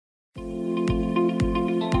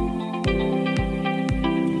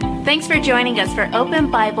Thanks for joining us for Open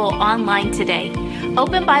Bible Online today.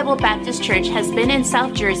 Open Bible Baptist Church has been in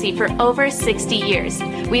South Jersey for over 60 years.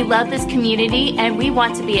 We love this community and we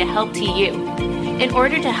want to be a help to you. In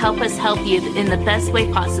order to help us help you in the best way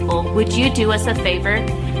possible, would you do us a favor?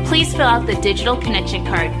 Please fill out the digital connection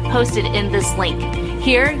card posted in this link.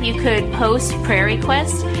 Here you could post prayer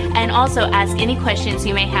requests and also ask any questions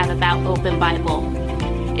you may have about Open Bible.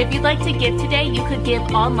 If you'd like to give today, you could give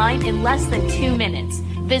online in less than 2 minutes.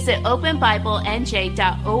 Visit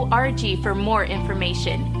openbiblenj.org for more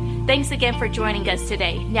information. Thanks again for joining us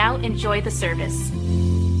today. Now enjoy the service.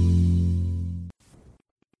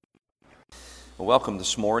 Well, welcome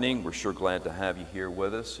this morning. We're sure glad to have you here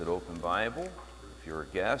with us at Open Bible. If you're a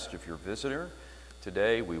guest, if you're a visitor,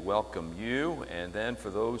 today we welcome you. And then for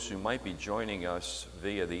those who might be joining us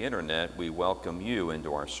via the internet, we welcome you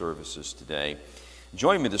into our services today.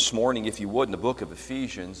 Join me this morning, if you would, in the book of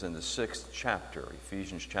Ephesians in the 6th chapter,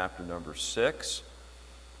 Ephesians chapter number 6.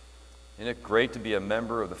 Isn't it great to be a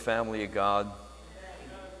member of the family of God?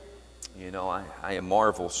 You know, I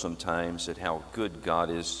marvel sometimes at how good God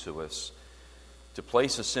is to us, to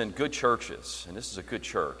place us in good churches, and this is a good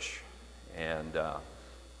church. And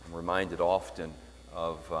I'm reminded often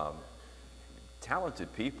of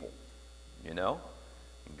talented people, you know,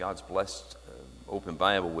 and God's blessed Open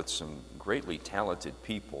Bible with some greatly talented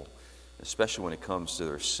people, especially when it comes to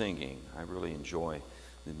their singing. I really enjoy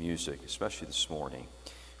the music, especially this morning.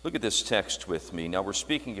 Look at this text with me. Now we're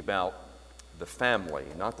speaking about the family,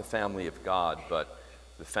 not the family of God, but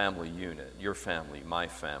the family unit, your family, my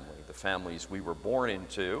family, the families we were born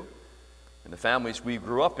into, and the families we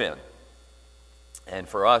grew up in. And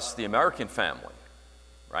for us, the American family,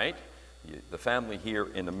 right? The family here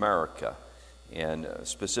in America, and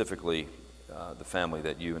specifically the family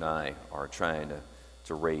that you and I are trying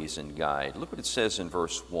to raise and guide. Look what it says in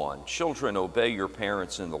verse 1. Children, obey your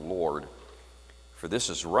parents in the Lord, for this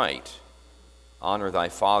is right. Honor thy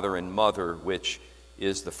father and mother, which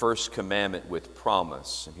is the first commandment with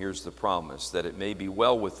promise. And here's the promise, that it may be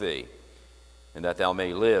well with thee, and that thou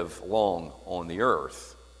may live long on the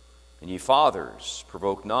earth. And ye fathers,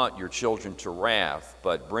 provoke not your children to wrath,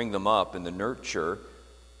 but bring them up in the nurture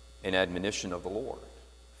and admonition of the Lord.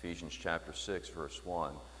 Ephesians chapter 6, verse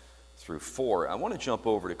 1 through 4. I want to jump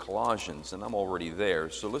over to Colossians, and I'm already there.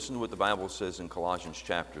 So listen to what the Bible says in Colossians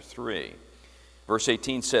chapter 3. Verse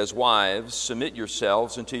 18 says, Wives, submit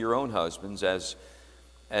yourselves unto your own husbands as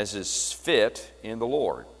is fit in the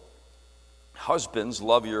Lord. Husbands,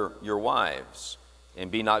 love your wives, and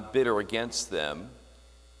be not bitter against them.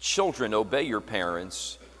 Children, obey your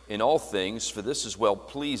parents in all things, for this is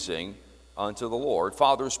well-pleasing unto the Lord.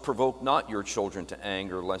 Fathers, provoke not your children to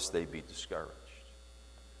anger, lest they be discouraged.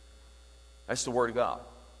 That's the Word of God.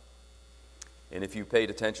 And if you paid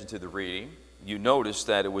attention to the reading, you noticed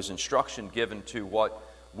that it was instruction given to what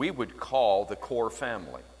we would call the core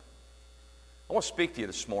family. I want to speak to you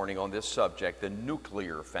this morning on this subject, the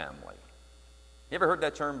nuclear family. You ever heard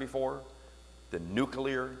that term before? The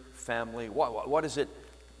nuclear family? What does it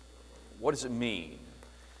mean?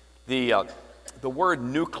 The word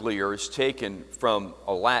nuclear is taken from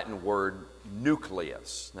a Latin word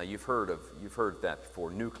nucleus. Now you've heard that before,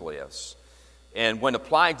 nucleus. And when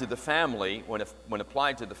applied to the family,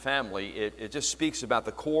 it just speaks about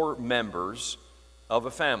the core members of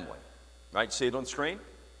a family. Right? See it on the screen?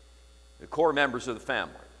 The core members of the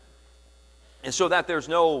family. And so that there's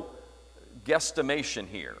no guesstimation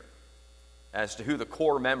here as to who the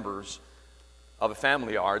core members of a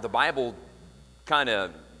family are. The Bible kind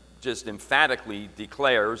of just emphatically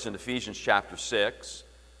declares in Ephesians chapter 6,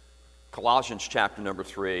 Colossians chapter number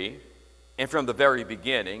 3, and from the very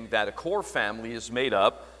beginning that a core family is made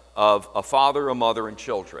up of a father, a mother, and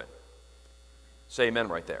children. Say amen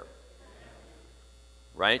right there.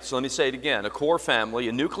 Right? So let me say it again. A core family,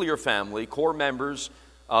 a nuclear family, core members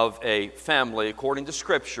of a family, according to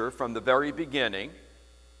Scripture, from the very beginning,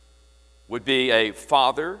 would be a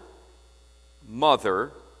father,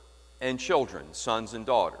 mother, and children, sons and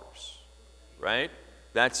daughters, right?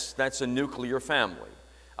 That's a nuclear family.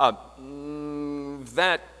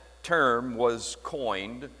 That term was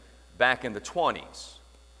coined back in the 20s,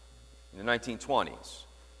 in the 1920s.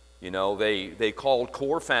 You know, they called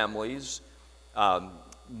core families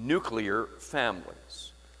nuclear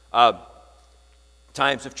families.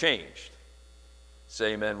 Times have changed.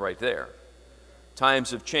 Say amen right there. Times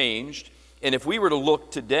have changed. And if we were to look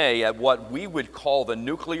today at what we would call the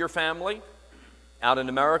nuclear family out in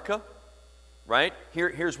America, right?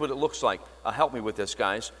 Here's what it looks like. Help me with this,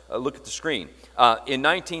 guys. Look at the screen. In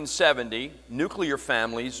 1970, nuclear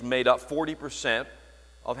families made up 40%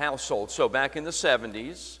 of households. So back in the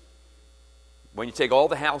 70s, when you take all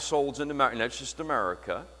the households in America, and that's just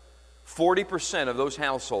America, 40% of those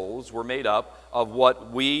households were made up of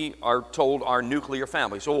what we are told are nuclear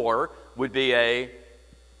families, or would be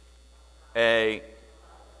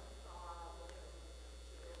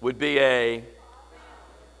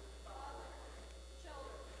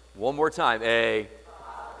one more time,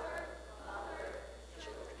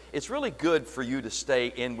 it's really good for you to stay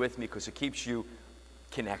in with me because it keeps you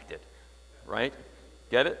connected, right?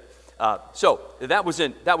 Get it? So that was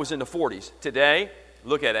in the 40s. Today,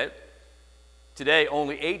 look at it. Today,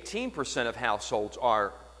 only 18% of households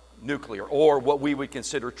are nuclear, or what we would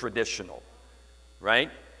consider traditional, right?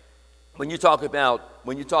 When you talk about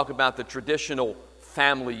the traditional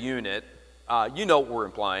family unit, you know what we're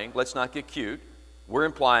implying. Let's not get cute. We're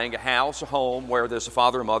implying a house, a home where there's a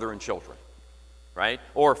father, a mother, and children, right?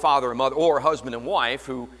 Or a father and mother, or a husband and wife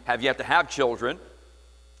who have yet to have children,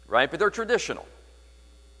 right? But they're traditional,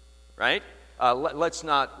 right? Let's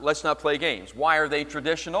not play games. Why are they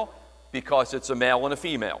traditional? Because it's a male and a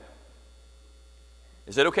female.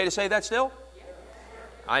 Is it okay to say that still?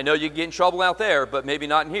 I know you get in trouble out there, but maybe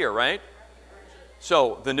not in here, right?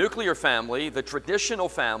 So the nuclear family, the traditional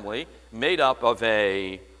family, made up of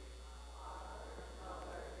a...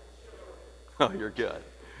 Oh, you're good.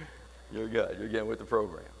 You're good. You're getting with the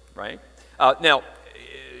program, right? Now,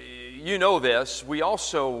 you know this. We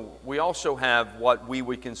also have what we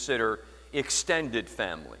would consider extended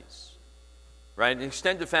families, right? An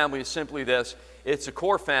extended family is simply this. It's a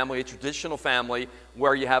core family, a traditional family,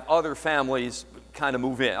 where you have other families kind of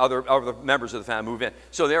move in, other members of the family move in.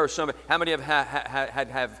 So there are some. How many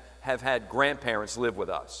have had grandparents live with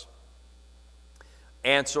us?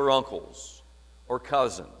 Aunts or uncles or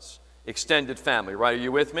cousins. Extended family, right? Are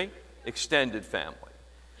you with me? Extended family.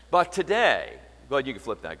 But today, go ahead, you can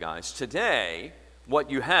flip that, guys. Today, what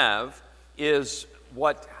you have is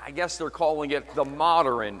what I guess they're calling it the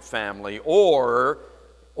modern family, or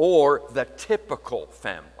the typical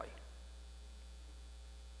family.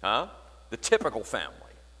 Huh? The typical family.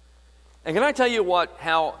 And can I tell you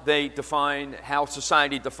how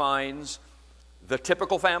society defines the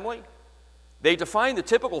typical family? They define the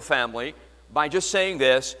typical family by just saying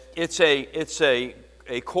this: it's a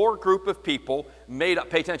core group of people made up,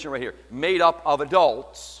 pay attention right here, made up of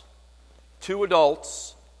adults, 2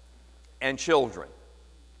 adults, and children.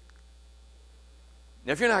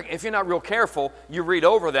 Now, if you're not real careful, you read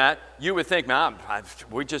over that, you would think, man,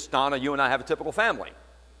 Donna, you and I have a typical family.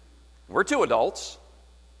 We're 2 adults.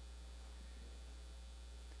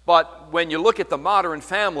 But when you look at the modern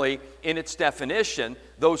family in its definition,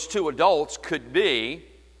 those 2 adults could be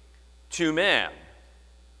 2 men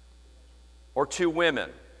or 2 women.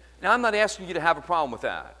 Now, I'm not asking you to have a problem with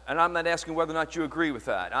that, and I'm not asking whether or not you agree with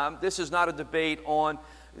that. This is not a debate on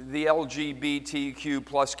the LGBTQ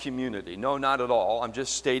plus community. No, not at all. I'm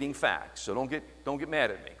just stating facts, so don't get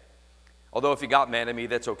mad at me. Although if you got mad at me,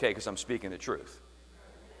 that's okay because I'm speaking the truth.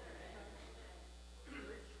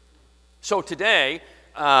 So today,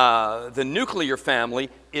 the nuclear family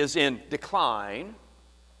is in decline,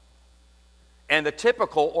 and the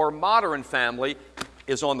typical or modern family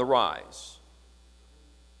is on the rise.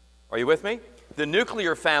 Are you with me? The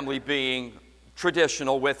nuclear family being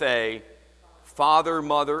traditional with a father,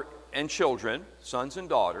 mother, and children, sons and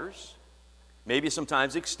daughters, maybe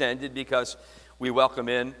sometimes extended because we welcome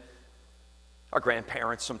in our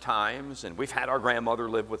grandparents sometimes, and we've had our grandmother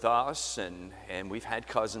live with us, and we've had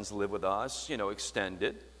cousins live with us,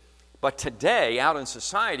 extended. But today, out in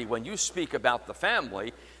society, when you speak about the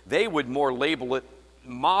family, they would more label it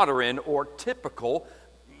modern or typical,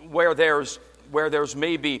 where there's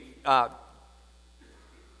maybe, I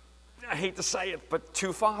hate to say it, but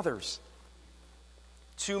 2 fathers,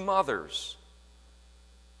 2 mothers.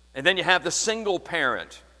 And then you have the single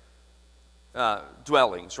parent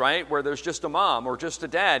dwellings, right? Where there's just a mom or just a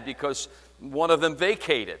dad because one of them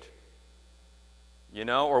vacated,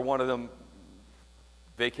 or one of them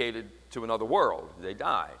vacated to another world. They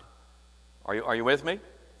died. Are you with me?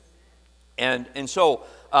 And so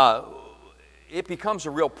it becomes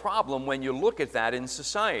a real problem when you look at that in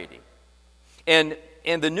society. And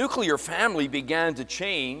the nuclear family began to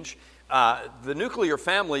change. The nuclear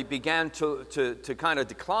family began to kind of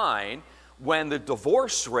decline when the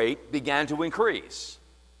divorce rate began to increase.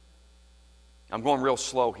 I'm going real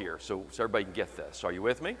slow here so everybody can get this. Are you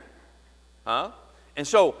with me? Huh? And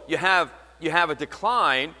so you have a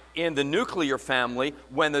decline in the nuclear family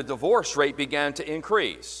when the divorce rate began to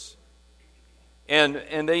increase.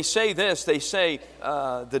 And they say this,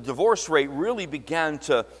 the divorce rate really began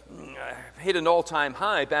to hit an all-time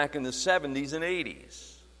high back in the 70s and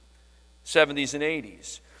 80s.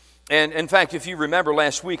 And in fact, if you remember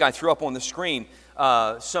last week, I threw up on the screen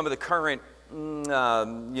some of the current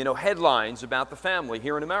headlines about the family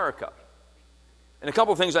here in America. And a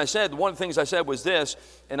couple of things I said, one of the things I said was this,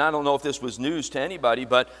 and I don't know if this was news to anybody,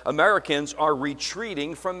 but Americans are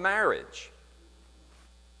retreating from marriage.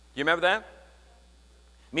 You remember that?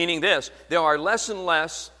 Meaning this, there are less and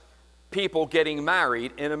less people getting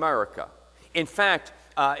married in America. In fact,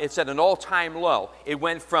 it's at an all-time low. It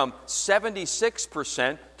went from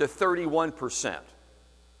 76% to 31%.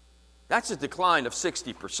 That's a decline of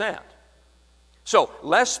 60%. So,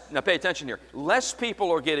 now pay attention here, less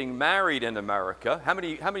people are getting married in America. How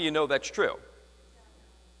many of you know that's true?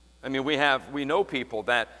 I mean, we know people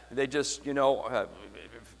that they just,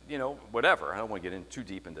 whatever. I don't want to get in too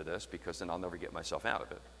deep into this because then I'll never get myself out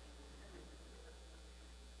of it.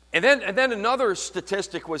 And then another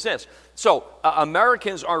statistic was this. So,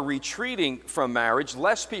 Americans are retreating from marriage.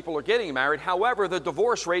 Less people are getting married. However, the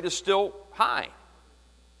divorce rate is still high.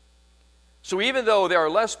 So even though there are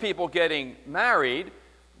less people getting married,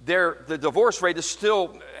 the divorce rate is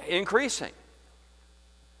still increasing.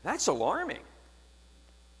 That's alarming.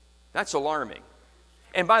 That's alarming.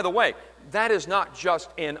 And by the way, that is not just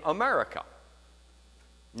in America.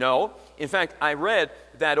 No. In fact, I read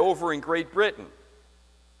that over in Great Britain,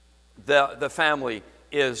 the family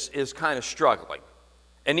is kind of struggling.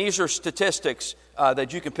 And these are statistics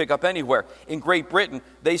that you can pick up anywhere. In Great Britain,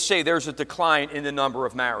 they say there's a decline in the number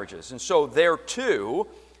of marriages. And so there, too,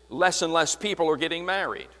 less and less people are getting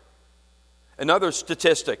married. Another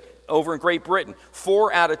statistic over in Great Britain,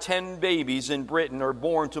 4 out of 10 babies in Britain are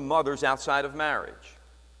born to mothers outside of marriage.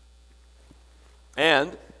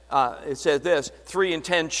 And it says this, 3 in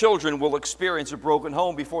 10 children will experience a broken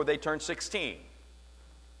home before they turn 16.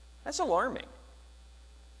 That's alarming.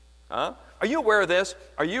 Huh? Are you aware of this?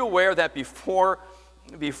 Are you aware that before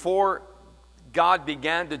God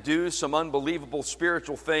began to do some unbelievable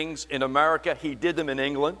spiritual things in America, He did them in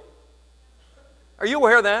England? Are you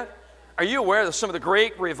aware of that? Are you aware that some of the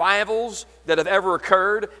great revivals that have ever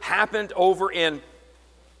occurred happened over in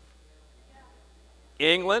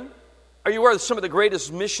England? Are you aware that some of the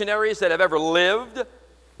greatest missionaries that have ever lived?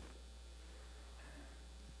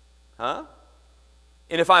 Huh?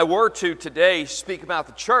 And if I were to today speak about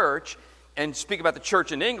the church and speak about the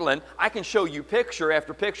church in England, I can show you picture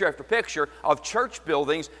after picture after picture of church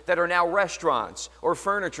buildings that are now restaurants or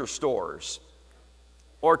furniture stores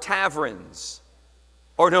or taverns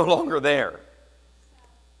or no longer there.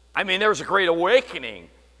 I mean, there was a great awakening,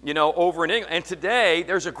 over in England. And today,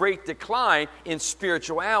 there's a great decline in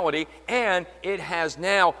spirituality, and it has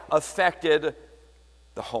now affected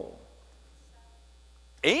the home.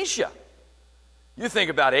 Asia. You think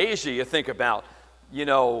about Asia, you think about,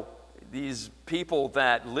 these people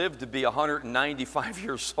that live to be 195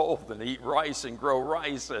 years old and eat rice and grow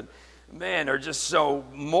rice and, man, are just so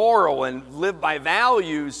moral and live by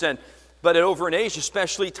values. But over in Asia,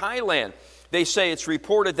 especially Thailand, they say it's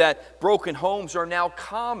reported that broken homes are now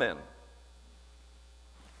common.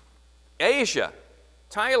 Asia,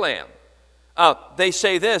 Thailand. They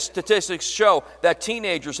say this, statistics show that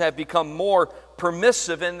teenagers have become more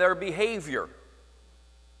permissive in their behavior.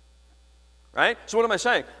 Right? So what am I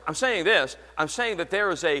saying? I'm saying this. I'm saying that there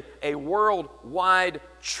is a worldwide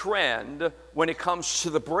trend when it comes to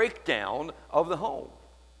the breakdown of the home.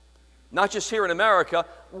 Not just here in America,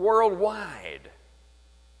 worldwide.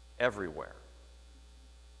 Everywhere.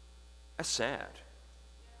 That's sad.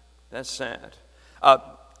 That's sad.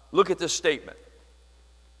 Look at this statement.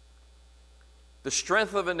 The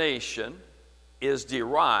strength of a nation is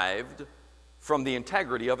derived from the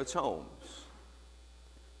integrity of its homes.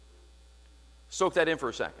 Soak that in for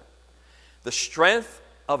a second. The strength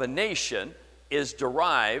of a nation is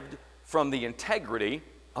derived from the integrity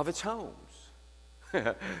of its homes.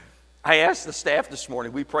 I asked the staff this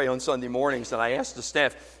morning, we pray on Sunday mornings, and I asked the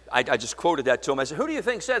staff, I just quoted that to them. I said, who do you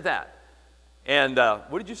think said that? And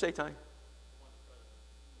what did you say, Ty?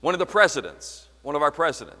 One of the presidents, one of our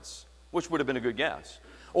presidents, which would have been a good guess.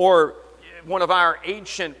 Or one of our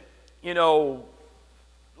ancient,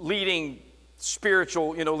 leading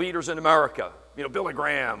spiritual, leaders in America. Billy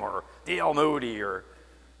Graham or D.L. Moody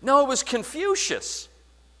No, it was Confucius.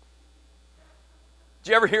 Did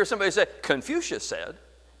you ever hear somebody say, Confucius said?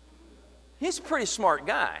 He's a pretty smart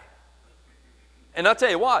guy. And I'll tell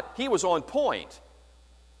you what, he was on point.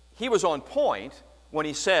 He was on point when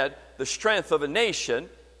he said the strength of a nation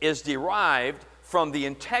is derived from the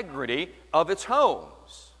integrity of its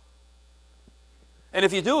homes. And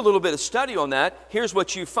if you do a little bit of study on that, here's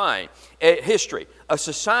what you find. History. A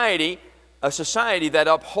society that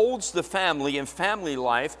upholds the family and family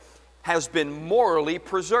life has been morally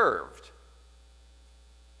preserved.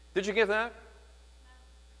 Did you get that?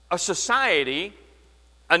 A society,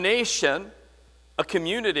 a nation, a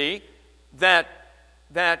community that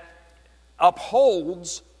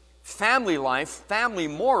upholds family life, family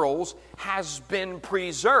morals, has been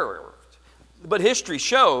preserved. But history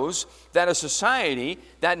shows that a society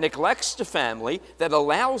that neglects the family, that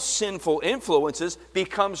allows sinful influences,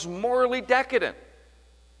 becomes morally decadent.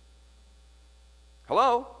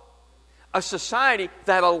 Hello? A society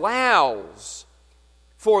that allows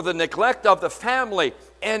for the neglect of the family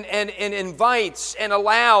and invites and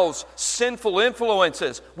allows sinful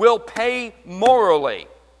influences will pay morally.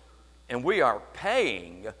 And we are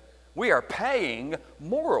paying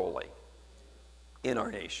morally in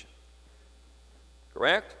our nation.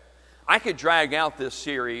 Correct? I could drag out this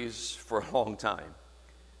series for a long time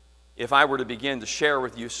if I were to begin to share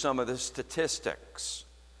with you some of the statistics.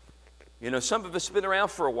 You know, some of us have been around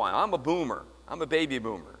for a while. I'm a boomer. I'm a baby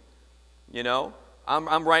boomer. You know,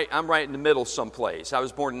 I'm right in the middle someplace. I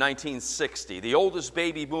was born in 1960. The oldest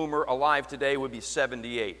baby boomer alive today would be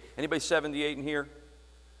 78. Anybody 78 in here?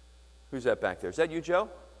 Who's that back there? Is that you, Joe?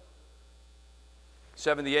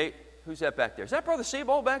 78? Who's that back there? Is that Brother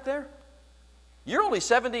Seabold back there? You're only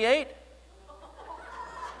 78?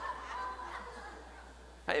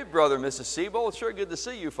 Hey, Brother and Mrs. Seabold, it's sure good to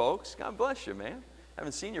see you folks. God bless you, man.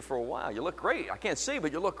 Haven't seen you for a while. You look great. I can't see,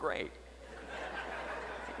 but you look great.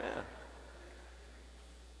 Yeah.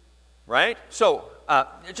 Right? So,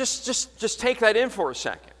 just take that in for a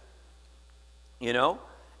second. You know?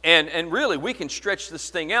 And really, we can stretch this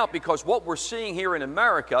thing out because what we're seeing here in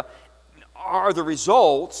America are the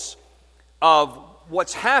results of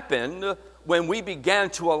what's happened when we began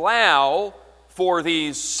to allow for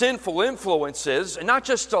these sinful influences, and not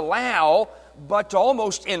just allow, but to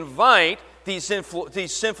almost invite these sinful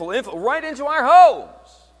influences right into our homes.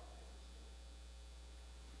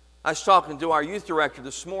 I was talking to our youth director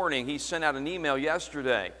this morning. He sent out an email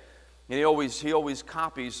yesterday, and he always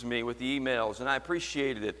copies me with the emails, and I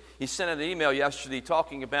appreciated it. He sent out an email yesterday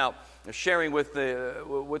talking about sharing with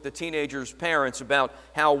the teenagers' parents about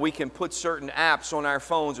how we can put certain apps on our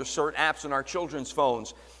phones or certain apps on our children's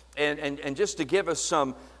phones, and just to give us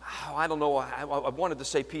some, I don't know, I wanted to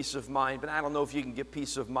say peace of mind, but I don't know if you can get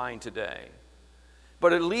peace of mind today.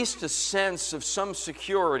 But at least a sense of some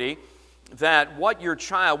security that what your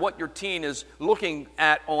child, what your teen is looking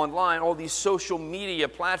at online, all these social media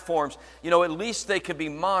platforms, you know, at least they can be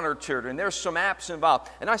monitored, and there's some apps involved.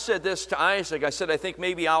 And I said this to Isaac. I said, I think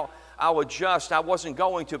maybe I'll adjust. I wasn't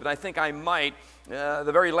going to, but I think I might.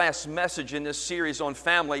 The very last message in this series on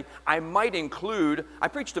family, I might include, I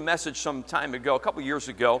preached a message some time ago, a couple years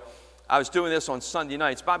ago. I was doing this on Sunday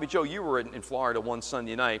nights. Bobby Joe, you were in Florida one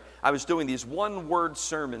Sunday night. I was doing these one-word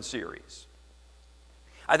sermon series.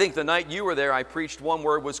 I think the night you were there, I preached one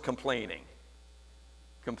word was complaining.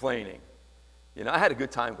 Complaining. You know, I had a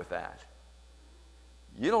good time with that.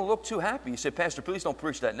 You don't look too happy. You said, Pastor, please don't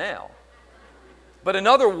preach that now. But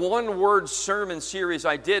another one-word sermon series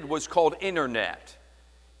I did was called Internet.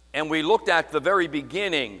 And we looked at the very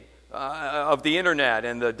beginning of the Internet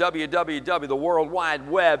and the www, the World Wide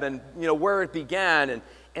Web, and, you know, where it began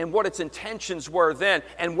and what its intentions were then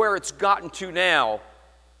and where it's gotten to now.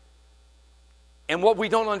 And what we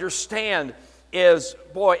don't understand is,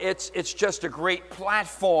 boy, it's just a great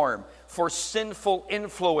platform for sinful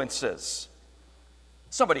influences.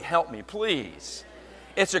 Somebody help me, please.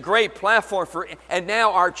 It's a great platform for, and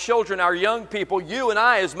now our children, our young people, you and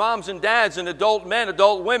I as moms and dads and adult men,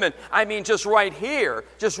 adult women, I mean just right here,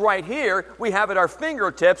 we have at our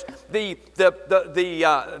fingertips the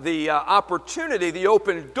opportunity, the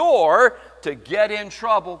open door to get in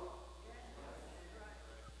trouble.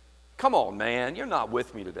 Come on, man, you're not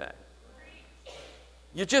with me today.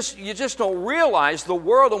 You just don't realize the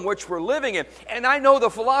world in which we're living in. And I know the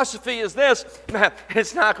philosophy is this: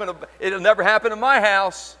 it'll never happen in my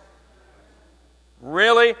house.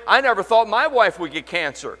 Really? I never thought my wife would get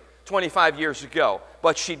cancer 25 years ago,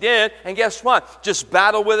 but she did. And guess what? Just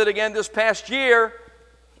battled with it again this past year.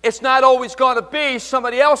 It's not always going to be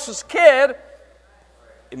somebody else's kid.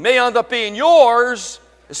 It may end up being yours,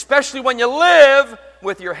 especially when you live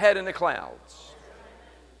with your head in the clouds.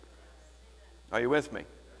 Are you with me?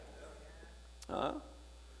 So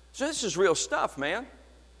this is real stuff, man.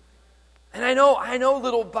 And I know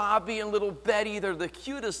little Bobby and little Betty, they're the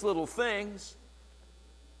cutest little things.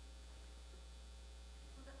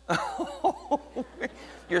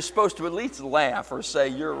 You're supposed to at least laugh or say,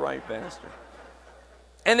 you're right, Pastor.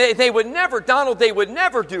 And they would never, Donald, they would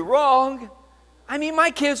never do wrong. I mean, my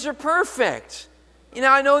kids are perfect. You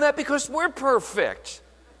know, I know that because we're perfect.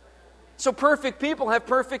 So perfect people have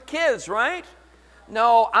perfect kids, right?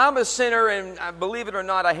 No, I'm a sinner, and believe it or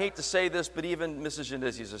not, I hate to say this, but even Mrs.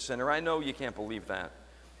 Yannizzi is a sinner. I know you can't believe that.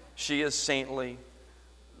 She is saintly.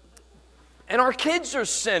 And our kids are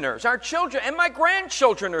sinners. Our children and my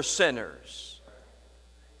grandchildren are sinners.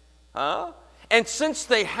 Huh? And since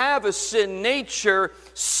they have a sin nature,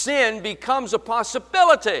 sin becomes a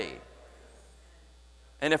possibility.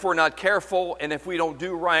 And if we're not careful, and if we don't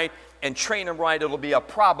do right and train them right, it'll be a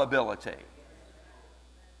probability.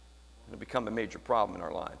 It'll become a major problem in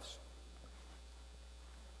our lives.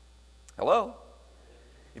 Hello?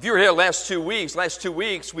 If you were here last two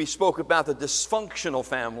weeks we spoke about the dysfunctional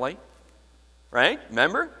family. Right?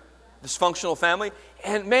 Remember? Dysfunctional family.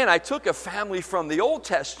 And man, I took a family from the Old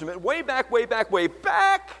Testament, way back,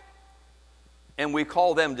 and we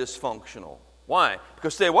call them dysfunctional. Why?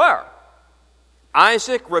 Because they were.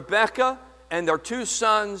 Isaac, Rebekah, and their two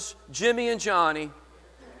sons, Jimmy and Johnny.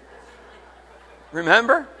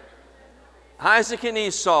 Remember? Jacob and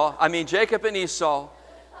Esau.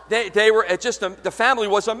 They were the family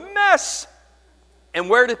was a mess. And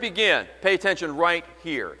where did it begin? Pay attention right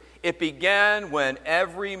here. It began when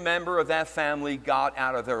every member of that family got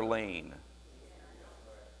out of their lane.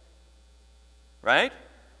 Right?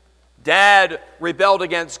 Dad rebelled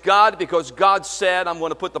against God because God said, I'm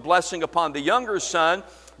going to put the blessing upon the younger son.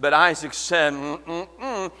 But Isaac said,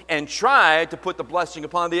 and tried to put the blessing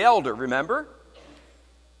upon the elder. Remember?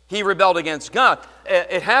 He rebelled against God.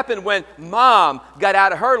 It happened when mom got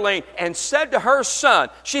out of her lane and said to her son,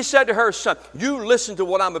 she said to her son, you listen to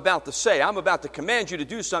what I'm about to say. I'm about to command you to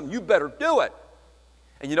do something. You better do it.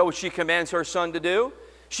 And you know what she commands her son to do?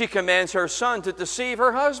 She commands her son to deceive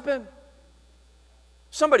her husband.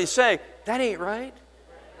 Somebody say, that ain't right.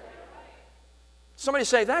 Somebody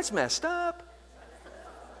say, that's messed up.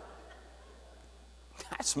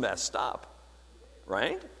 That's messed up.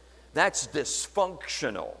 Right? That's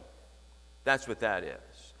dysfunctional. That's what that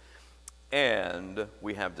is. And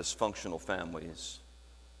we have dysfunctional families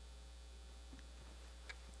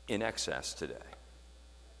in excess today.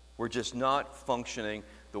 We're just not functioning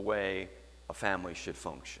the way a family should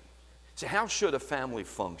function. So how should a family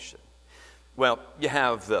function? Well, you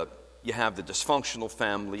have the dysfunctional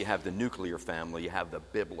family, you have the nuclear family, you have the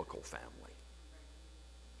biblical family.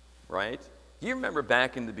 Right? Do you remember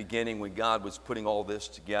back in the beginning when God was putting all this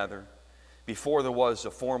together? Before there was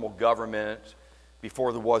a formal government,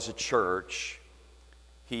 before there was a church,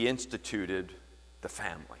 He instituted the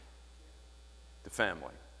family. The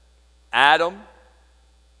family. Adam,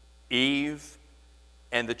 Eve,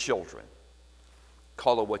 and the children.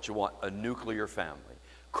 Call it what you want, a nuclear family.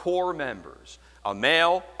 Core members, a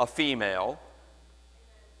male, a female,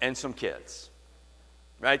 and some kids.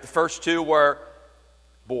 Right? The first two were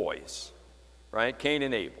boys. Right? Cain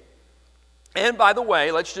and Abel. And by the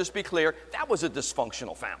way, let's just be clear, that was a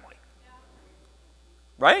dysfunctional family.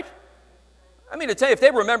 Right? I mean, to tell you, if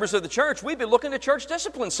they were members of the church, we'd be looking to church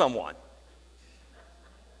discipline someone.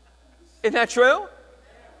 Isn't that true?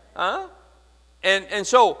 Huh? And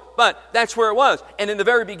so, but that's where it was. And in the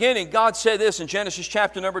very beginning, God said this in Genesis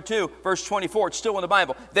chapter number 2, verse 24. It's still in the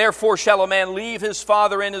Bible. Therefore shall a man leave his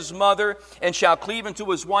father and his mother, and shall cleave unto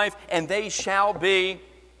his wife, and they shall be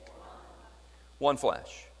one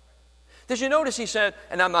flesh. Did you notice he said,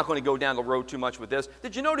 and I'm not going to go down the road too much with this.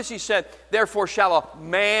 Did you notice he said, therefore shall a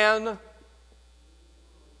man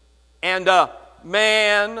and a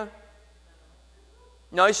man.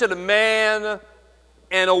 No, he said a man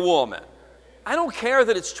and a woman. I don't care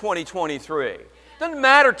that it's 2023. It doesn't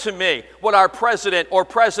matter to me what our president or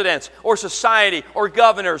presidents or society or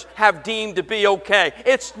governors have deemed to be okay.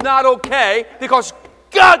 It's not okay because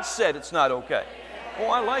God said it's not okay. Oh,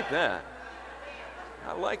 I like that.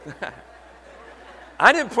 I like that.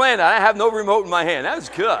 I didn't plan that. I have no remote in my hand. That was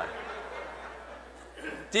good.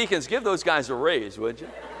 Deacons, give those guys a raise, would you?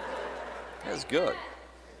 That's good.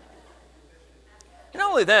 And not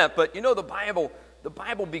only that, but you know the Bible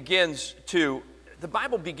begins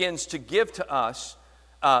to give to us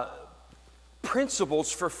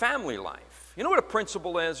principles for family life. You know what a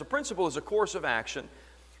principle is? A principle is a course of action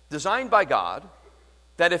designed by God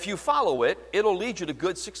that if you follow it, it'll lead you to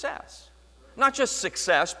good success. Not just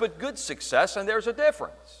success, but good success, and there's a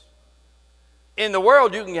difference. In the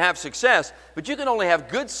world, you can have success, but you can only have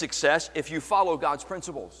good success if you follow God's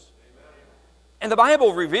principles. And the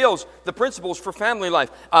Bible reveals the principles for family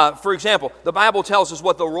life. For example, the Bible tells us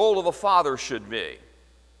what the role of a father should be.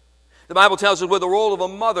 The Bible tells us what the role of a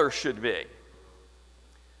mother should be.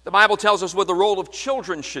 The Bible tells us what the role of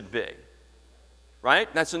children should be.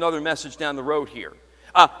 Right? That's another message down the road here.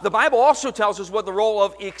 The Bible also tells us what the role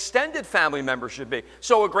of extended family members should be.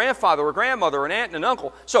 So a grandfather, a grandmother, an aunt, and an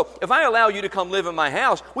uncle. So if I allow you to come live in my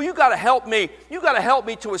house, well, you got to help me. You got to help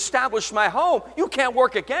me to establish my home. You can't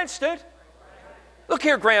work against it. Look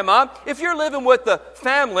here, Grandma, if you're living with the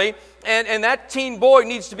family and that teen boy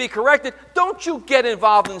needs to be corrected, don't you get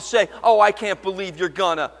involved and say, oh, I can't believe you're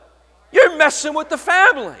gonna. You're messing with the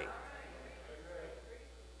family.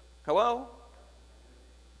 Hello?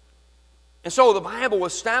 And so the Bible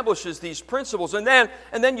establishes these principles, and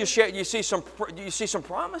then you see some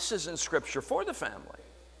promises in Scripture for the family.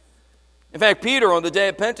 In fact, Peter, on the day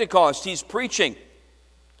of Pentecost, he's preaching,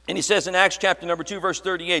 and he says in Acts chapter number 2, verse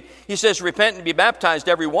 38, he says, repent and be baptized,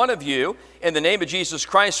 every one of you, in the name of Jesus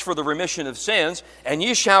Christ for the remission of sins, and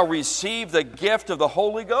ye shall receive the gift of the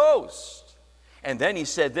Holy Ghost. And then he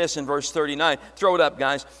said this in verse 39. Throw it up,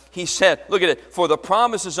 guys. He said, look at it, for the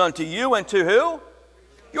promise is unto you and to who?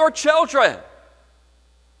 Your children.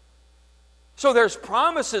 So there's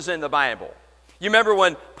promises in the Bible. You remember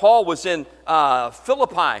when Paul was in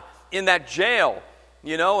Philippi, in that jail,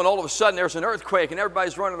 and all of a sudden there's an earthquake and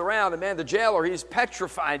everybody's running around, and man, the jailer, he's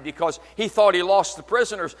petrified because he thought he lost the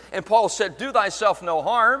prisoners. And Paul said, do thyself no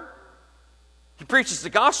harm. He preaches the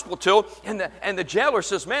gospel to him, and the jailer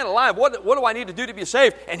says, man alive, what do I need to do to be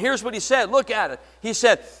saved? And here's what he said. Look at it. He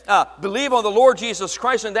said, believe on the Lord Jesus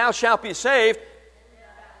Christ, and thou shalt be saved,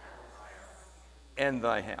 and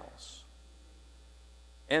thy house.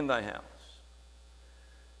 And thy house.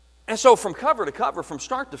 And so from cover to cover, from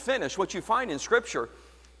start to finish, what you find in Scripture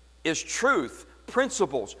is truth,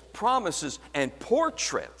 principles, promises, and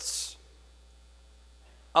portraits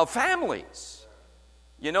of families.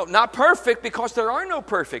 Not perfect, because there are no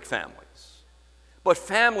perfect families, but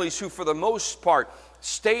families who for the most part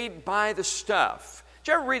stayed by the stuff.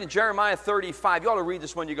 Did you ever read in Jeremiah 35? You ought to read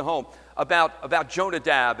this when you go home, about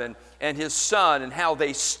Jonadab and his son, and how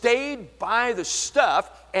they stayed by the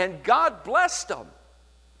stuff and God blessed them.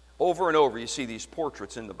 Over and over you see these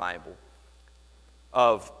portraits in the Bible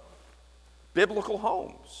of biblical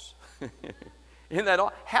homes. Isn't that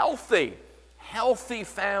all? Healthy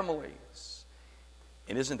families.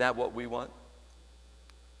 And isn't that what we want?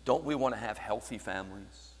 Don't we want to have healthy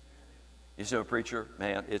families? You say, preacher,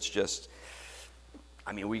 man, it's just,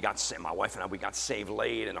 my wife and I, we got saved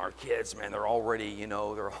late, and our kids, man, they're already,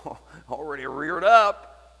 they're already reared up.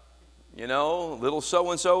 Little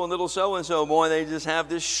so-and-so and little so-and-so, boy, they just have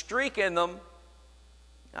this streak in them.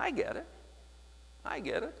 I get it.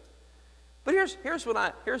 But here's what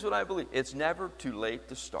I believe. It's never too late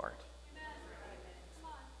to start.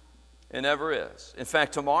 It never is. In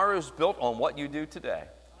fact, tomorrow is built on what you do today.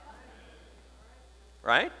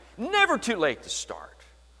 Right? Never too late to start.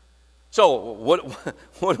 So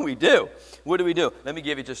what do we do? What do we do? Let me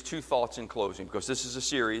give you just two thoughts in closing, because this is a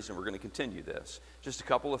series and we're going to continue this. Just a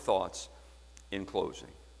couple of thoughts in closing.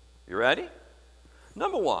 You ready?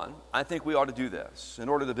 Number one, I think we ought to do this. In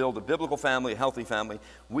order to build a biblical family, a healthy family,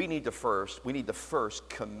 we need to first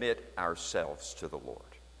commit ourselves to the Lord.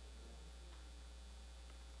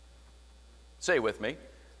 Say with me,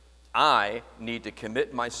 I need to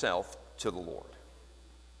commit myself to the Lord.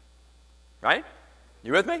 Right?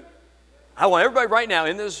 You with me? I want everybody right now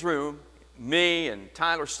in this room, me and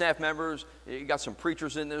Tyler's staff members, you got some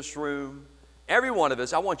preachers in this room, every one of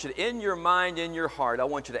us, I want you to, in your mind, in your heart, I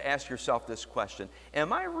want you to ask yourself this question.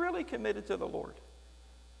 Am I really committed to the Lord?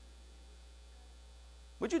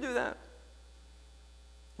 Would you do that?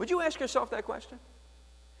 Would you ask yourself that question?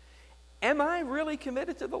 Am I really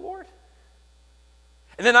committed to the Lord?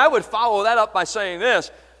 And then I would follow that up by saying this,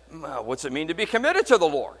 what's it mean to be committed to the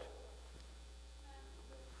Lord?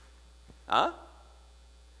 Huh?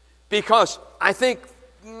 Because I think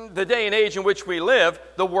the day and age in which we live,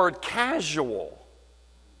 the word casual.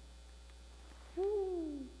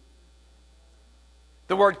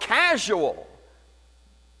 The word casual.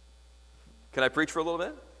 Can I preach for a little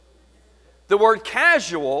bit? The word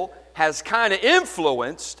casual has kind of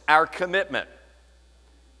influenced our commitment.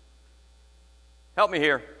 Help me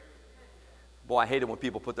here. Boy, I hate it when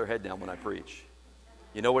people put their head down when I preach.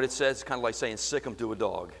 You know what it says? It's kind of like saying sick 'em to a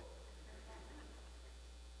dog.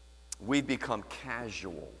 We've become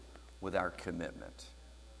casual with our commitment.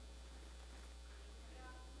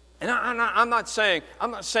 And I'm not saying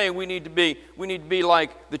we need to be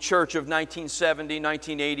like the church of 1970,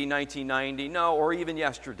 1980, 1990, no, or even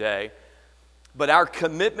yesterday. But our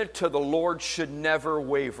commitment to the Lord should never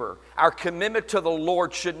waver. Our commitment to the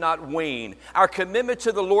Lord should not wane. Our commitment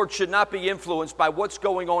to the Lord should not be influenced by what's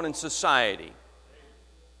going on in society.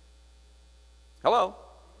 Hello?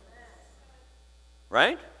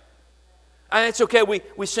 Right? And it's okay,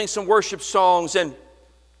 we sing some worship songs, and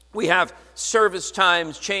We have service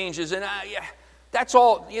times changes, and that's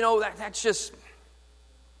all,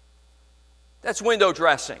 that's window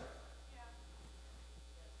dressing.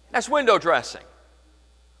 That's window dressing.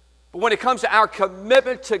 But when it comes to our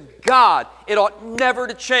commitment to God, it ought never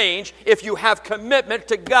to change if you have commitment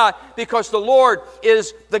to God, because the Lord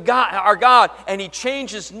is our God, and He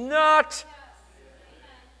changes not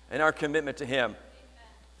in our commitment to Him.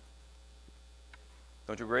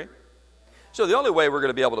 Don't you agree? So the only way we're going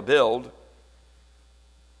to be able to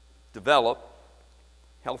develop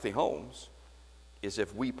healthy homes is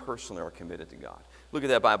if we personally are committed to God. Look at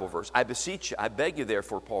that Bible verse. I beseech you, I beg you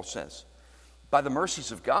therefore, Paul says, by the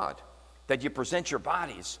mercies of God, that you present your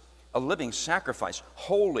bodies a living sacrifice,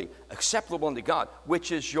 holy, acceptable unto God,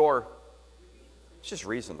 which is it's just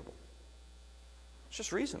reasonable. It's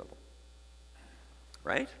just reasonable.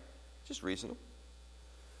 Right? Just reasonable.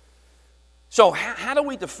 So how do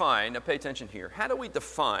we define, now pay attention here, how do we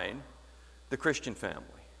define the Christian family?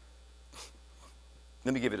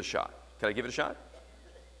 Let me give it a shot. Can I give it a shot?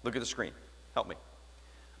 Look at the screen. Help me.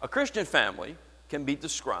 A Christian family can be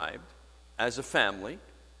described as a family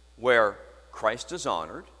where Christ is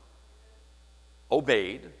honored,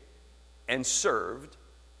 obeyed, and served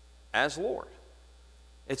as Lord.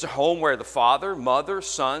 It's a home where the father, mother,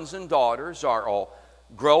 sons, and daughters are all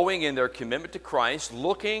growing in their commitment to Christ,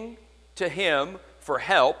 looking to Him for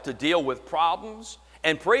help to deal with problems,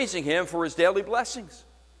 and praising Him for His daily blessings.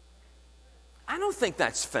 I don't think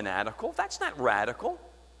that's fanatical. That's not radical.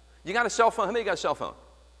 You got a cell phone? How many got a cell phone?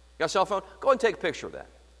 You got a cell phone? Go and take a picture of that.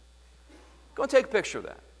 Go and take a picture of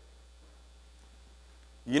that.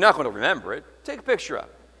 You're not going to remember it. Take a picture of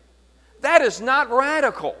it. That is not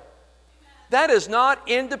radical. That is not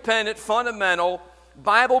independent, fundamental,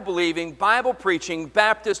 Bible-believing, Bible-preaching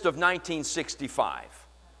Baptist of 1965.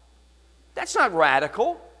 That's not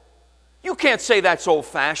radical. You can't say that's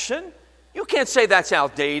old-fashioned. You can't say that's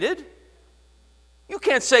outdated. You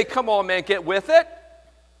can't say, come on, man, get with it.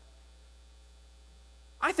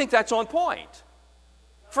 I think that's on point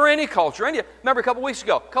for any culture. Remember a couple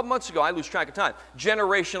months ago, I lose track of time,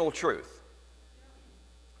 generational truth.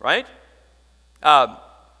 Right?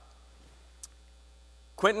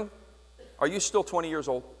 Quentin, are you still 20 years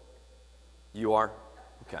old? You are?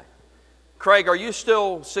 Okay. Craig, are you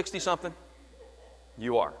still 60-something?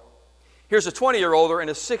 You are. Here's a 20-year-older and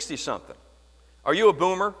a 60-something. Are you a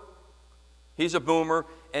boomer? He's a boomer.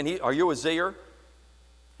 And are you a Zer?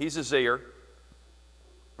 He's a Zer.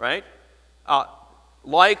 Right?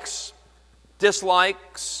 Likes,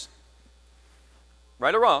 dislikes.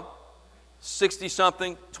 Right or wrong?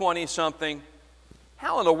 60-something, 20-something.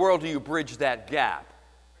 How in the world do you bridge that gap?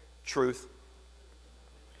 Truth.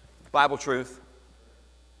 Bible truth.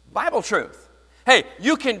 Bible truth. Hey,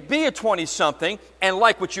 you can be a 20-something and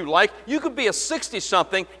like what you like. You could be a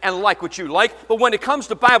 60-something and like what you like. But when it comes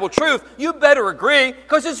to Bible truth, you better agree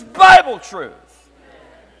because it's Bible truth.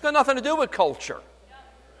 It's got nothing to do with culture.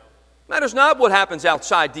 Matters not what happens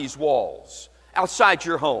outside these walls, outside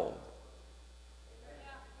your home.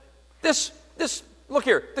 This look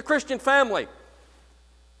here, the Christian family.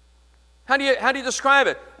 How do you describe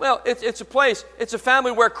it? Well, it's a place, it's a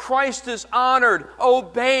family where Christ is honored,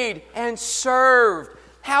 obeyed, and served.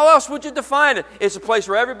 How else would you define it? It's a place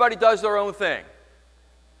where everybody does their own thing.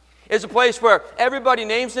 It's a place where everybody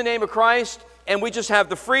names the name of Christ, and we just have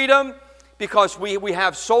the freedom because we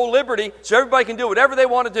have soul liberty, so everybody can do whatever they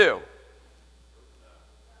want to do.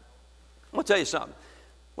 I'm going to tell you something.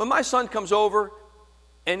 When my son comes over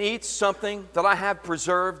and eats something that I have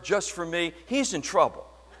preserved just for me, he's in trouble.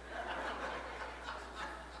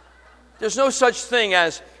 There's no such thing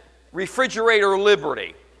as refrigerator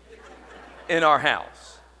liberty in our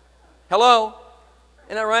house. Hello?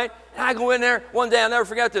 Isn't that right? And I go in there one day, I'll never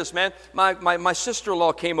forget this, man. My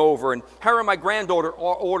sister-in-law came over, and her and my granddaughter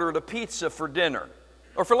ordered a pizza for dinner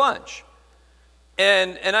or for lunch.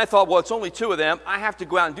 And I thought, well, it's only two of them. I have to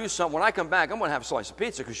go out and do something. When I come back, I'm going to have a slice of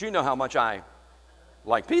pizza because you know how much I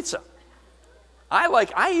like pizza.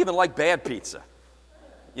 I even like bad pizza,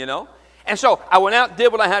 you know? And so I went out,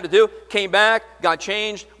 did what I had to do, came back, got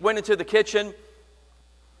changed, went into the kitchen,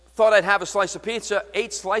 thought I'd have a slice of pizza,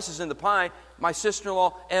 8 slices in the pie. My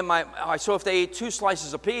sister-in-law and so if they ate 2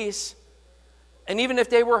 slices apiece, and even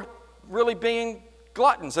if they were really being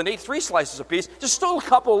gluttons and ate 3 slices apiece, there's still a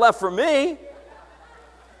couple left for me.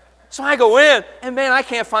 So I go in, and man, I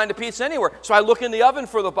can't find the pizza anywhere. So I look in the oven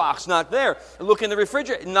for the box, not there. I look in the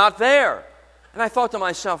refrigerator, not there. And I thought to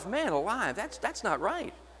myself, man alive, that's not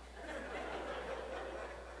right.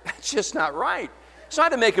 That's just not right. So I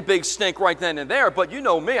had to make a big stink right then and there, but you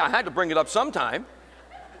know me, I had to bring it up sometime.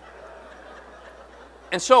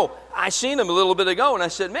 And so I seen him a little bit ago, and I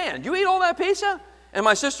said, man, you eat all that pizza? And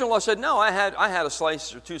my sister-in-law said, no, I had a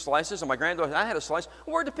slice or 2 slices, and my granddaughter, I had a slice.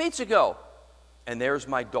 Where'd the pizza go? And there's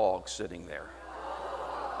my dog sitting there.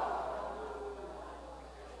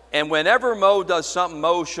 And whenever Mo does something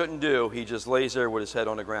Mo shouldn't do, he just lays there with his head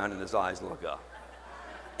on the ground and his eyes look up.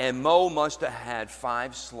 And Mo must have had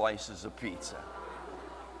 5 slices of pizza.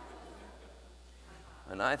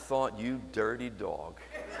 And I thought, you dirty dog.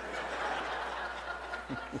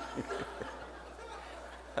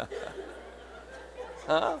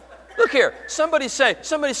 Huh? Look here. Somebody say,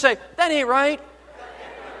 that ain't right.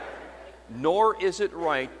 Nor is it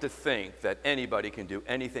right to think that anybody can do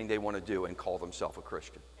anything they want to do and call themselves a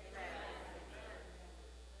Christian.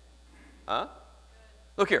 Huh?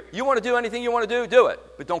 Look here. You want to do anything you want to do it.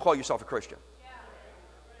 But don't call yourself a Christian.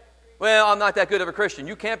 Well, I'm not that good of a Christian.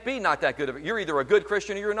 You can't be not that good of a... You're either a good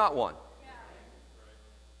Christian or you're not one.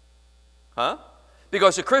 Huh?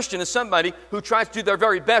 Because a Christian is somebody who tries to do their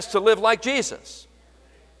very best to live like Jesus.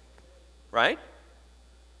 Right?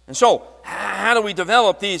 And so, how do we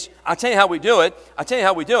develop these? I'll tell you how we do it.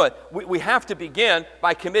 We have to begin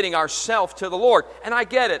by committing ourselves to the Lord. And I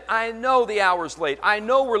get it. I know the hour's late. I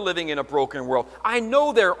know we're living in a broken world. I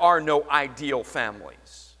know there are no ideal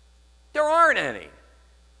families. There aren't any.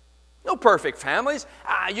 No perfect families.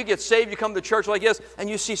 You get saved, you come to church like this, and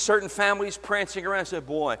you see certain families prancing around and say,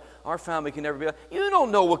 boy, our family can never be like. You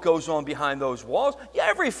don't know what goes on behind those walls. Yeah,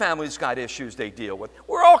 every family's got issues they deal with.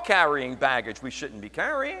 We're all carrying baggage we shouldn't be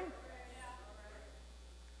carrying.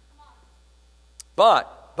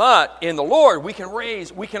 But in the Lord, we can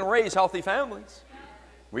raise healthy families.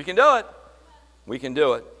 We can do it. We can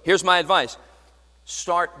do it. Here's my advice.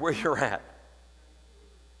 Start where you're at.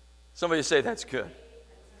 Somebody say that's good.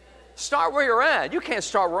 Start where you're at. You can't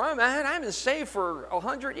start where I'm at. I've been saved for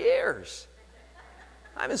 100 years.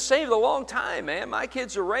 I've been saved a long time, man. My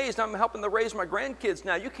kids are raised. I'm helping to raise my grandkids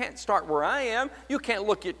now. You can't start where I am. You can't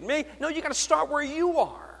look at me. No, you got to start where you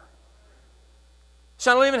are.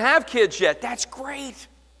 So I don't even have kids yet. That's great.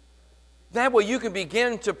 That way you can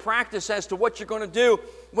begin to practice as to what you're going to do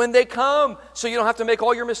when they come, so you don't have to make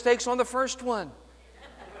all your mistakes on the first one.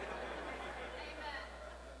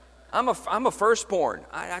 I'm a firstborn.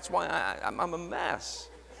 That's why I'm a mess.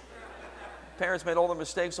 Parents made all the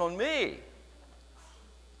mistakes on me.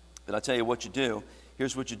 But I'll tell you what you do.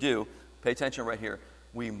 Here's what you do. Pay attention right here.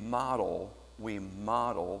 We model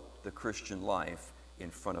the Christian life in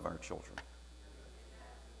front of our children.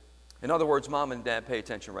 In other words, mom and dad, pay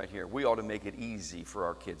attention right here. We ought to make it easy for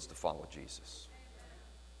our kids to follow Jesus.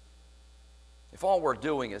 If all we're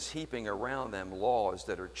doing is heaping around them laws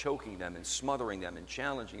that are choking them and smothering them and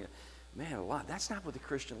challenging them, man, that's not what the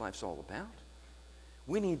Christian life's all about.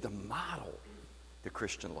 We need to model the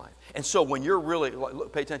Christian life. And so when you're really,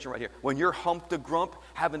 look, pay attention right here, when you're hump the grump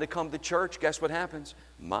having to come to church, guess what happens?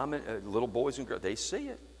 Mom and little boys and girls, they see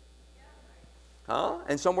it. Huh?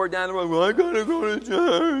 And somewhere down the road, well, I got to go to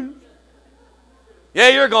church. Yeah,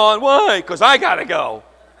 you're going. Why? Because I got to go.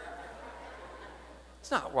 It's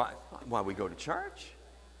not why we go to church.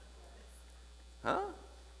 Huh?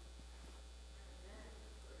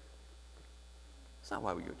 It's not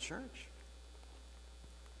why we go to church.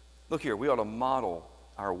 Look here, we ought to model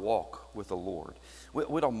our walk with the Lord. We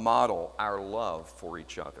ought to model our love for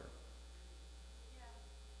each other.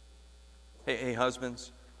 Hey,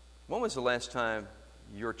 husbands, when was the last time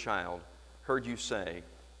your child heard you say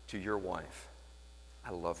to your wife, I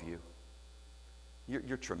love you.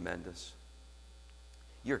 You're tremendous.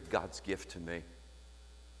 You're God's gift to me.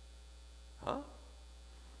 Huh?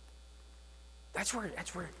 That's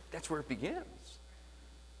where it begins.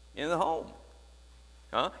 In the home.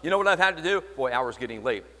 Huh? You know what I've had to do? Boy, hour's getting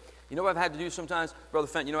late. You know what I've had to do sometimes? Brother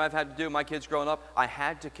Fenton, you know what I've had to do? My kids growing up, I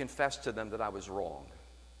had to confess to them that I was wrong.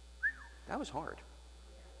 That was hard.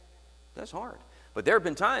 That's hard. But there have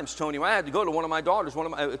been times, Tony, when I had to go to one of my daughters,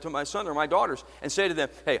 to my son or my daughters, and say to them,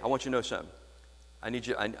 hey, I want you to know something. I need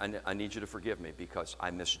you to forgive me because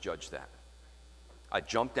I misjudged that. I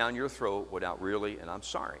jumped down your throat without really, and I'm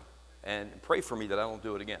sorry. And pray for me that I don't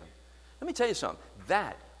do it again. Let me tell you something.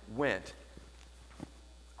 That went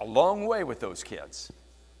a long way with those kids.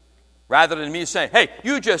 Rather than me saying, hey,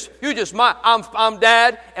 I'm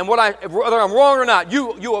dad, and whether I'm wrong or not,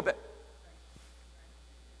 you obey.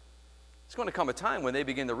 It's going to come a time when they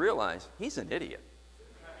begin to realize he's an idiot.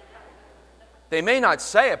 They may not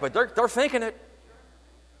say it, but they're thinking it.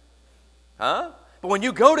 Huh? But when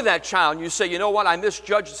you go to that child and you say, you know what, I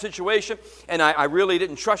misjudged the situation, and I really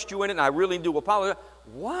didn't trust you in it, and I really do apologize.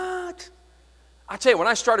 What? I tell you, when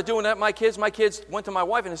I started doing that, my kids went to my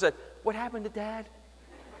wife and they said, what happened to Dad?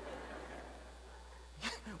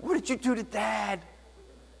 What did you do to Dad?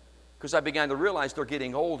 because I began to realize they're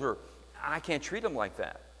getting older. I can't treat them like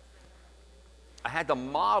that. I had to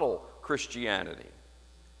model Christianity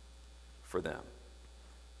for them.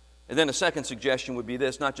 And then a second suggestion would be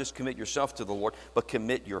this: not just commit yourself to the Lord, but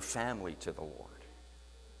commit your family to the Lord.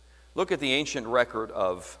 Look at the ancient record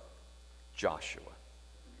of Joshua.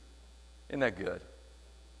 Isn't that good?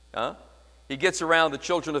 Huh? He gets around the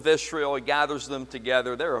children of Israel. He gathers them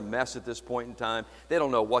together. They're a mess at this point in time. They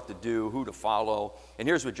don't know what to do, who to follow. And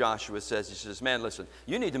here's what Joshua says. He says, man, listen,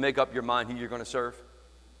 you need to make up your mind who you're going to serve.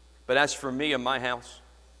 But as for me and my house,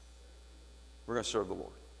 we're going to serve the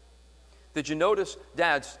Lord. Did you notice,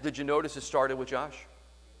 dads, did you notice it started with Josh?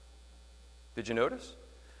 Did you notice?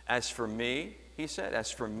 As for me, he said,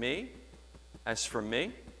 as for me and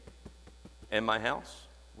my house,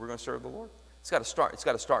 we're going to serve the Lord. It's got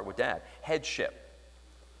to start with dad. Headship.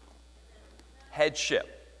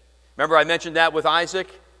 Remember I mentioned that with Isaac,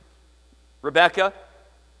 Rebekah?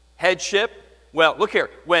 Headship. Well, look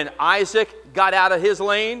here. When Isaac got out of his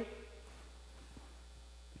lane,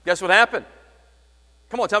 guess what happened?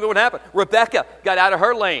 Come on, tell me what happened. Rebekah got out of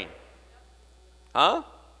her lane. Huh?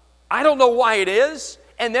 I don't know why it is,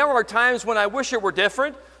 and there are times when I wish it were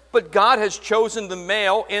different, but God has chosen the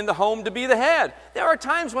male in the home to be the head. There are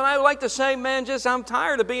times when I like to say, man, I'm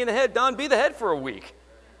tired of being the head. Don, be the head for a week.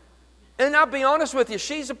 And I'll be honest with you,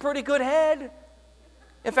 she's a pretty good head.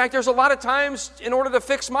 In fact, there's a lot of times, in order to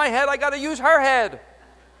fix my head, I got to use her head.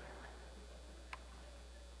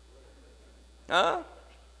 Huh?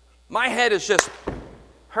 My head is just,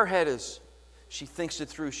 her head is, she thinks it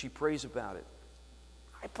through, she prays about it.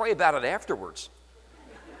 I pray about it afterwards.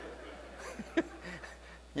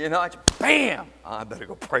 You know, bam! Oh, I better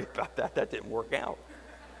go pray about that. That didn't work out.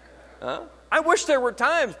 Huh? I wish there were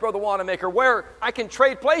times, Brother Wanamaker, where I can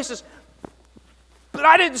trade places, but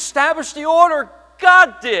I didn't establish the order.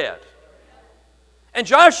 God did. And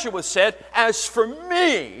Joshua said, as for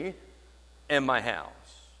me and my house.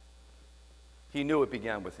 He knew it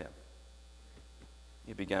began with him.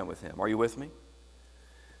 It began with him. Are you with me?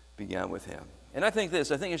 Began with him. And I think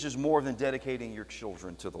it's just more than dedicating your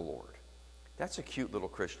children to the Lord. That's a cute little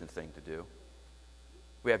Christian thing to do.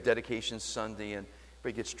 We have Dedication Sunday, and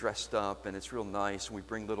everybody gets dressed up, and it's real nice. And we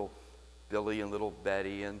bring little Billy and little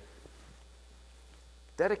Betty, and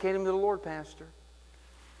dedicate them to the Lord, Pastor.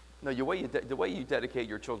 No, the way you dedicate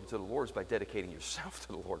your children to the Lord is by dedicating yourself to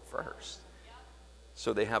the Lord first.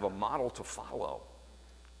 So they have a model to follow,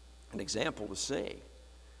 an example to see.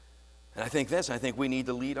 And I think we need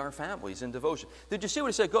to lead our families in devotion. Did you see what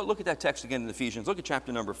he said? Go look at that text again in Ephesians. Look at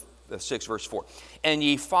chapter number 6, verse 4. And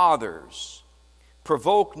ye fathers,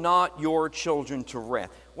 provoke not your children to wrath.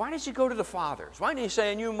 Why does he go to the fathers? Why didn't he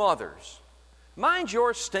say, and you mothers, mind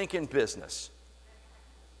your stinking business?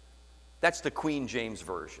 That's the Queen James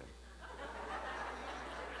Version.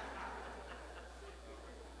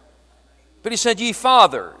 But he said, ye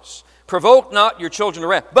fathers, provoke not your children to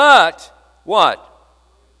wrath, but what?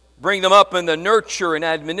 Bring them up in the nurture and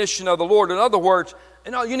admonition of the Lord. In other words,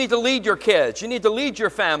 you need to lead your kids. You need to lead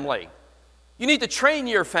your family. You need to train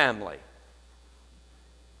your family.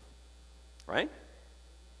 Right?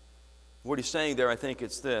 What he's saying there, I think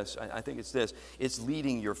it's this. It's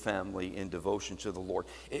leading your family in devotion to the Lord.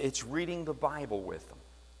 It's reading the Bible with them.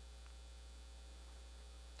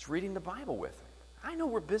 It's reading the Bible with them. I know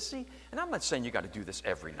we're busy, and I'm not saying you got to do this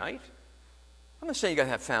every night. I'm not saying you got to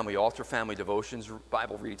have family altar, family devotions,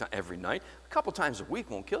 Bible reading time every night. A couple times a week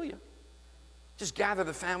won't kill you. Just gather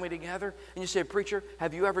the family together, and you say, preacher,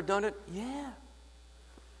 have you ever done it? Yeah.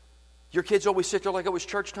 Your kids always sit there like it was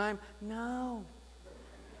church time? No.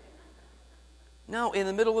 No, in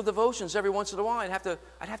the middle of devotions, every once in a while, I'd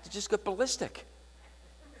have to just get ballistic.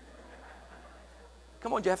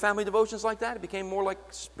 Come on, do you have family devotions like that? It became more like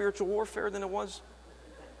spiritual warfare than it was.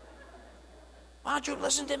 Why don't you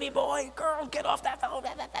listen to me, boy? Girl, get off that phone.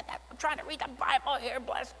 I'm trying to read the Bible here,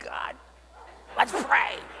 bless God. Let's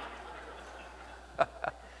pray.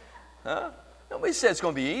 Huh? Nobody said it's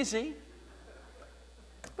going to be easy.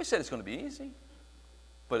 Nobody said it's going to be easy.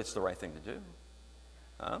 But it's the right thing to do.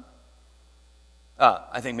 Huh?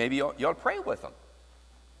 I think maybe you ought to pray with them.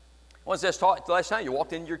 When's this the last time you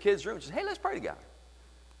walked into your kid's room and said, hey, let's pray together?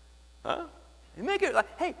 Huh? You make it like,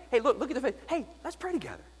 hey, look at the face. Hey, let's pray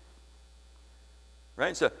together.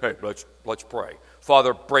 Right? So, hey, let's pray.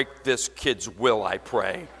 Father, break this kid's will, I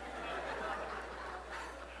pray.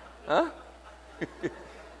 Huh?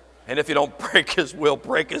 And if you don't break his will,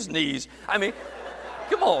 break his knees. I mean,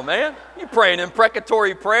 come on, man. You praying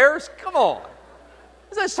imprecatory prayers? Come on.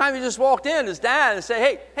 This time you just walked in as dad and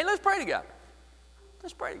say, hey, let's pray together.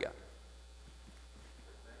 Let's pray together.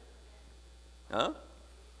 Huh?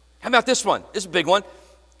 How about this one? This is a big one.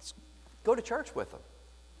 Go to church with them.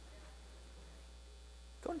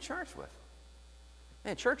 Go to church with them.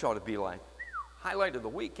 Man, church ought to be like highlight of the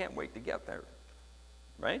week. Can't wait to get there.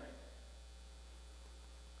 Right?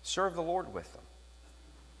 Serve the Lord with them.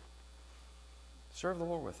 Serve the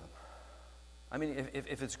Lord with them. I mean,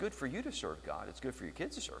 if it's good for you to serve God, it's good for your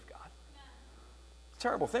kids to serve God. It's a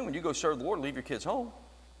terrible thing when you go serve the Lord and leave your kids home.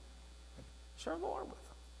 Serve the Lord with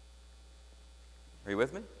them. Are you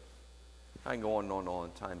with me? I can go on and on and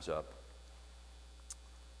on. Time's up.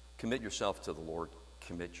 Commit yourself to the Lord.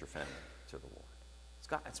 Commit your family to the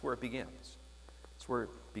Lord. That's where it begins. That's where it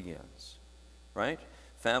begins. Right?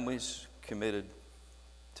 Families committed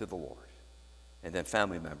to the Lord. And then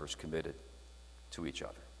family members committed to each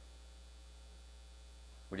other.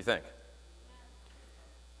 What do you think?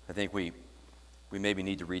 I think we maybe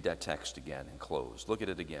need to read that text again and close. Look at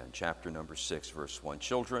it again. Chapter number 6, verse 1.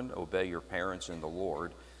 Children, obey your parents in the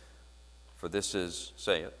Lord, for this is,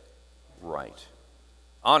 say it, right.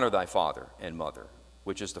 Honor thy father and mother,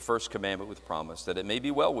 which is the first commandment with promise, that it may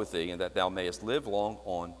be well with thee, and that thou mayest live long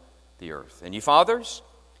on the earth. And ye fathers,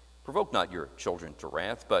 provoke not your children to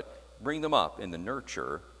wrath, but bring them up in the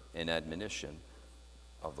nurture and admonition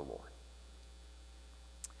of the Lord.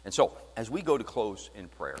 And so, as we go to close in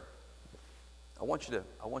prayer, I want you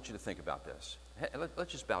to think about this.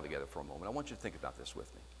 Let's just bow together for a moment. I want you to think about this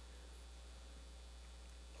with me.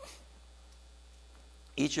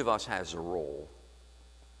 Each of us has a role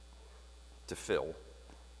to fill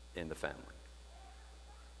in the family.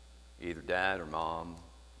 Either dad or mom,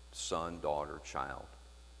 son, daughter, child.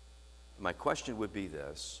 My question would be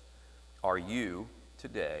this: are you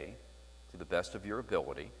today, to the best of your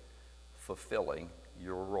ability, fulfilling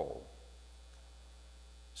your role?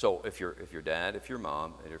 So if you're dad, if you're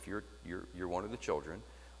mom, and if you're one of the children,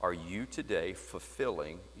 are you today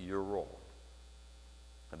fulfilling your role?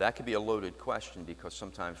 Now, that could be a loaded question because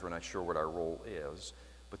sometimes we're not sure what our role is.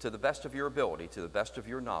 But to the best of your ability, to the best of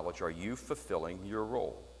your knowledge, are you fulfilling your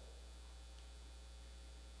role?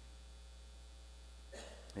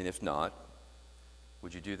 And if not,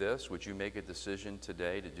 would you do this? Would you make a decision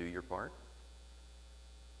today to do your part?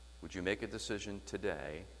 Would you make a decision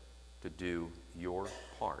today to do your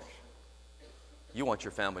part? You want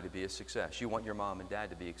your family to be a success. You want your mom and dad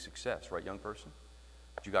to be a success, right, young person?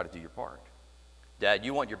 But you got to do your part. Dad,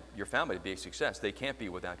 you want your family to be a success. They can't be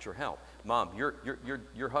without your help. Mom,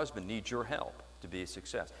 your husband needs your help to be a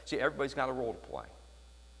success. See, everybody's got a role to play.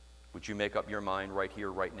 Would you make up your mind right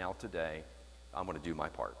here, right now, today, I'm going to do my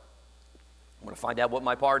part. I'm going to find out what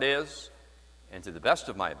my part is, and to the best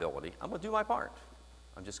of my ability, I'm going to do my part.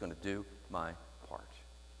 I'm just going to do my part.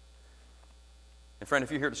 And friend,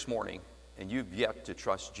 if you're here this morning and you've yet to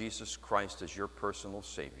trust Jesus Christ as your personal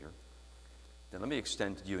Savior, then let me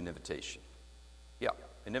extend to you an invitation. Yeah,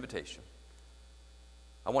 an invitation.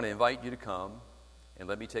 I want to invite you to come and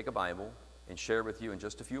let me take a Bible and share with you in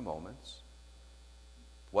just a few moments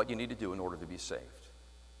what you need to do in order to be saved.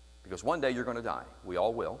 Because one day you're going to die. We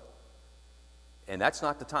all will. And that's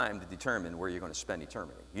not the time to determine where you're going to spend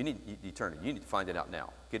eternity. You need eternity. You need to find it out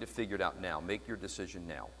now. Get it figured out now. Make your decision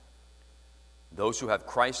now. Those who have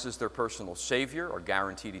Christ as their personal Savior are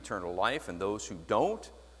guaranteed eternal life, and those who don't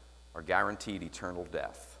are guaranteed eternal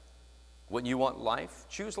death. Wouldn't you want life?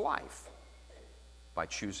 Choose life by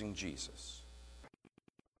choosing Jesus.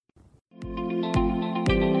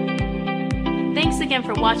 Thanks again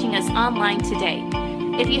for watching us online today.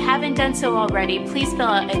 If you haven't done so already, please fill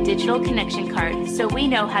out a digital connection card so we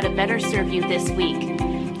know how to better serve you this week.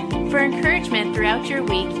 For encouragement throughout your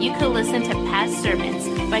week, you can listen to past sermons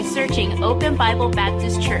by searching Open Bible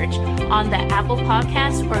Baptist Church on the Apple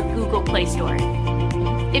Podcast or Google Play Store.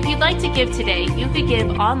 If you'd like to give today, you could give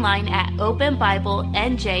online at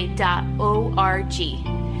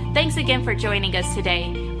openbiblenj.org. Thanks again for joining us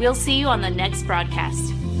today. We'll see you on the next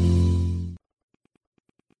broadcast.